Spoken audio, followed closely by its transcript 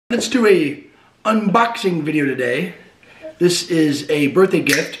Let's do a unboxing video today. This is a birthday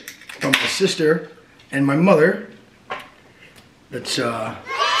gift from my sister and my mother. Let's check it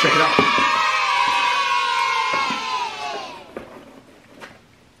out.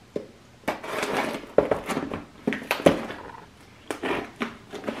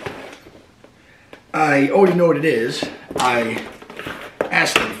 I already know what it is. I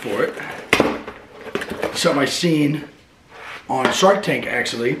asked them for it. Something I seen on Shark Tank,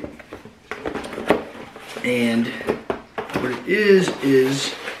 actually. And what it is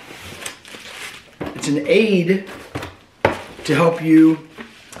it's an aid to help you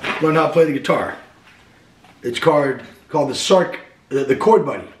learn how to play the guitar. It's called the Chord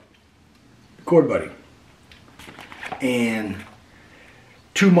Buddy. Chord Buddy. And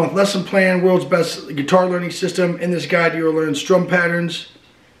 2-month lesson plan, world's best guitar learning system. In this guide, you'll learn strum patterns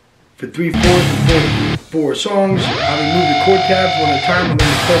for 3/4 and 4 songs. How to move the chord tabs one at a time and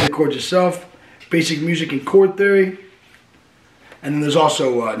learn to play the chords yourself. Basic music and chord theory. And then there's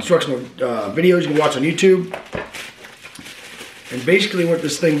also instructional videos you can watch on YouTube. And basically what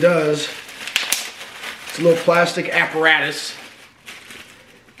this thing does, it's a little plastic apparatus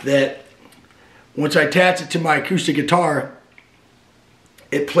that once I attach it to my acoustic guitar,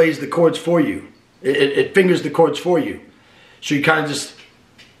 it plays the chords for you. It fingers the chords for you. So you kind of just,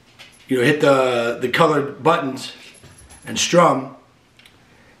 hit the colored buttons and strum,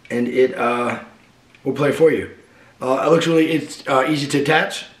 and it will play for you. It looks really easy to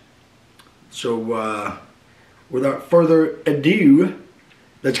attach. So without further ado,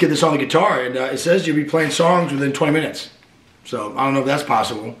 let's get this on the guitar. And it says you'll be playing songs within 20 minutes. So I don't know if that's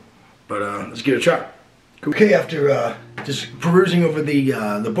possible, but let's give it a try. Okay, after just perusing over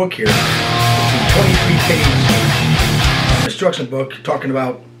the book here, it's a 23-page instruction book talking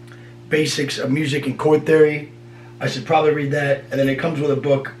about basics of music and chord theory. I should probably read that. And then it comes with a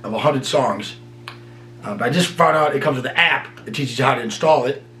book of 100 songs. But I just found out it comes with an app that teaches you how to install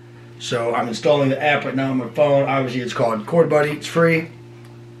it. So I'm installing the app right now on my phone. Obviously it's called Chord Buddy. It's free.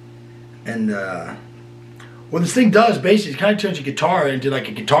 And what this thing does basically, it kind of turns your guitar into like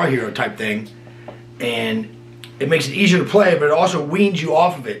a Guitar Hero type thing. And it makes it easier to play, but it also weans you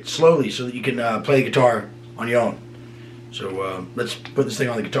off of it slowly so that you can play the guitar on your own. So let's put this thing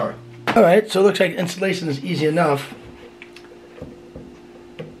on the guitar. Alright, so it looks like installation is easy enough.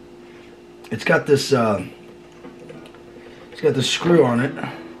 It's got this screw on it,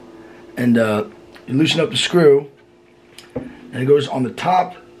 and you loosen up the screw, and it goes on the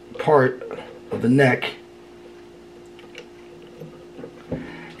top part of the neck. And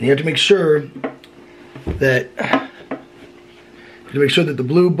you have to make sure that the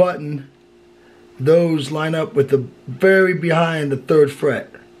blue button, those line up with the very behind the 3rd fret.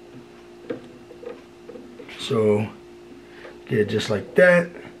 So get it just like that,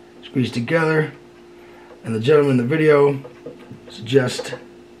 squeeze together, and the gentleman in the video suggests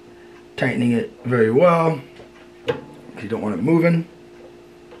tightening it very well because you don't want it moving.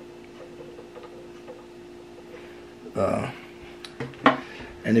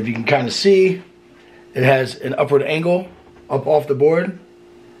 And if you can kind of see, it has an upward angle up off the board,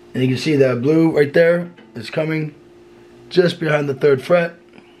 and you can see that blue right there is coming just behind the 3rd fret.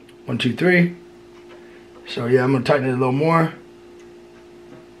 1, 2, 3. So yeah, I'm gonna tighten it a little more.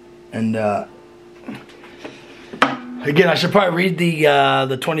 And again, I should probably read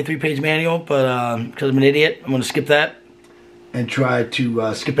the 23-page manual, but because I'm an idiot, I'm gonna skip that and try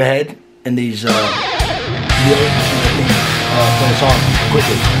to skip ahead in these play a song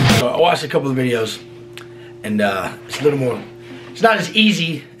quickly. So I watched a couple of videos, and it's a little more. It's not as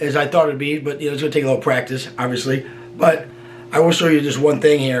easy as I thought it'd be, but it's gonna take a little practice, obviously. But I will show you just one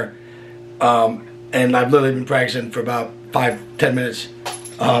thing here, and I've literally been practicing for about 5-10 minutes.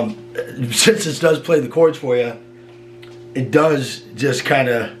 Since this does play the chords for you, it does just kind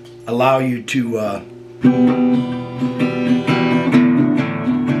of allow you to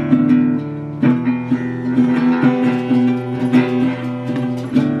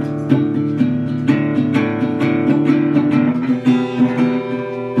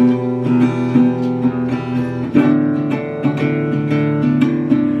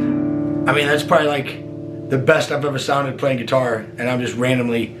I mean, that's probably like the best I've ever sounded playing guitar, and I'm just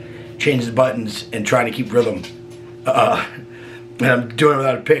randomly changing the buttons and trying to keep rhythm. And I'm doing it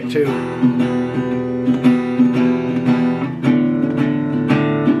without a pick too.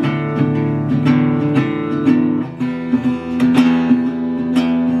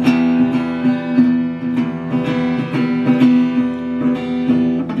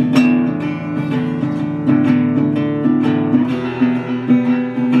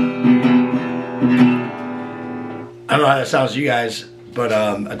 I don't know how that sounds to you guys, but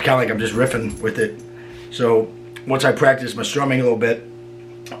it's kind of like I'm just riffing with it. So once I practice my strumming a little bit,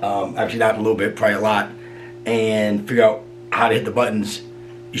 actually not a little bit, probably a lot, and figure out how to hit the buttons,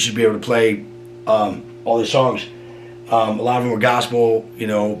 you should be able to play all these songs. A lot of them were gospel, you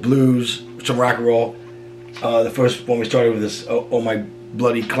know, blues, some rock and roll. The first one we started with this, Oh My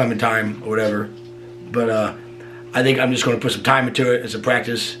Bloody Clementine or whatever. But I think I'm just going to put some time into it as a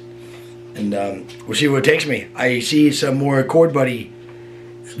practice, and we'll see where it takes me. I see some more Chord Buddy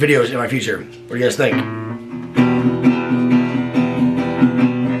videos in my future. What do you guys think?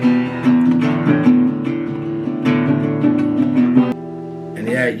 And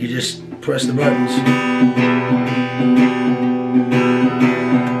yeah, you just press the buttons.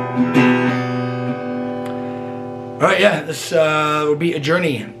 Alright, yeah, this will be a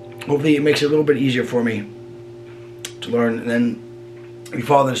journey. Hopefully it makes it a little bit easier for me to learn. And then if you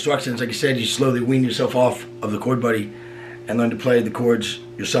follow the instructions, like I said, you slowly wean yourself off of the Chord Buddy and learn to play the chords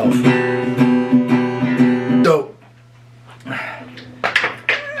yourself. So,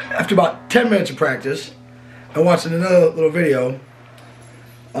 after about 10 minutes of practice, I watched another little video.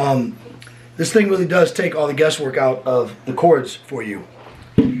 This thing really does take all the guesswork out of the chords for you.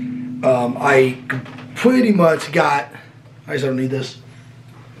 I pretty much got, I just don't need this,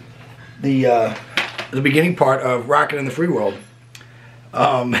 the beginning part of Rockin' in the Free World.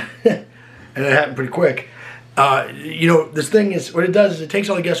 And it happened pretty quick. You know, this thing is, what it does is it takes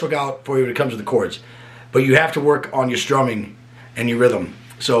all the guesswork out for you when it comes to the chords. But you have to work on your strumming and your rhythm.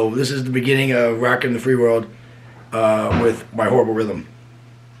 So this is the beginning of Rockin' in the Free World with my horrible rhythm.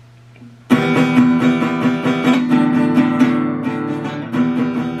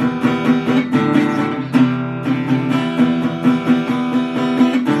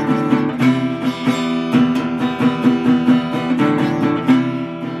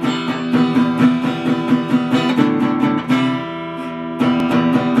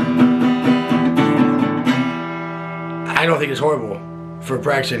 I don't think it's horrible for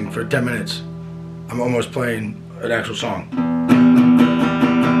practicing for 10 minutes. I'm almost playing an actual song.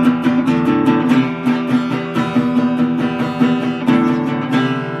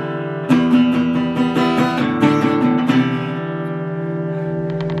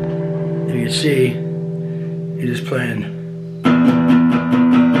 And you can see, you're just playing.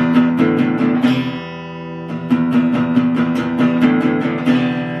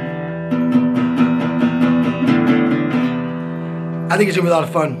 I think it's gonna be a lot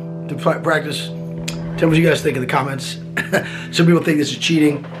of fun to practice. Tell me what you guys think in the comments. Some people think this is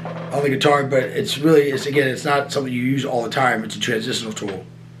cheating on the guitar, but it's really, again, it's not something you use all the time. It's a transitional tool.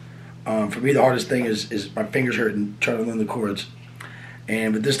 For me, the hardest thing is my fingers hurting trying to learn the chords.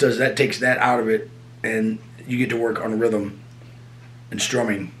 And what this does, that takes that out of it, and you get to work on rhythm and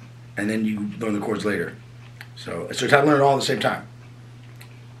strumming, and then you learn the chords later. So it's trying to learn it all at the same time.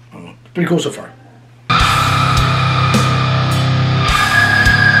 Pretty cool so far.